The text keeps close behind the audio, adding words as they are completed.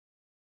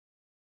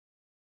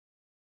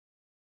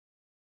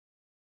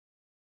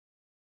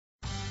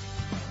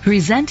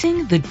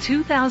Presenting the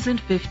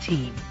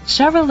 2015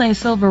 Chevrolet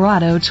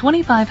Silverado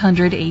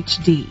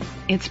 2500HD.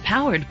 It's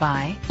powered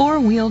by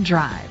four-wheel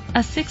drive,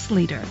 a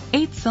 6-liter,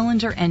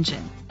 8-cylinder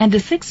engine, and a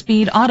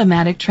 6-speed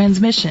automatic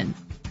transmission.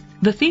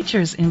 The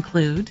features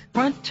include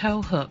front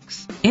tow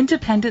hooks,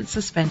 independent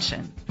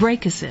suspension,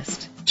 brake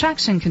assist,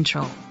 traction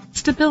control,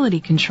 stability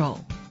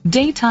control,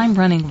 daytime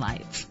running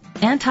lights,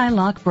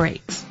 anti-lock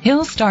brakes,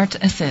 hill start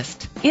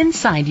assist.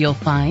 Inside you'll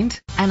find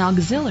an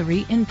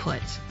auxiliary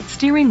input,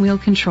 steering wheel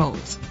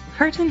controls,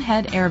 curtain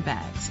head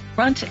airbags,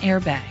 front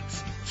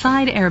airbags,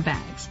 side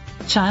airbags,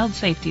 child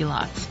safety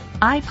locks,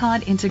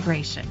 iPod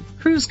integration,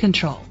 cruise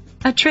control,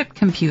 a trip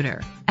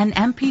computer, an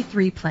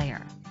MP3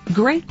 player.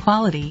 Great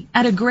quality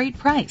at a great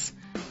price.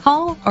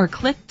 Call or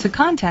click to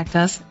contact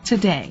us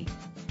today.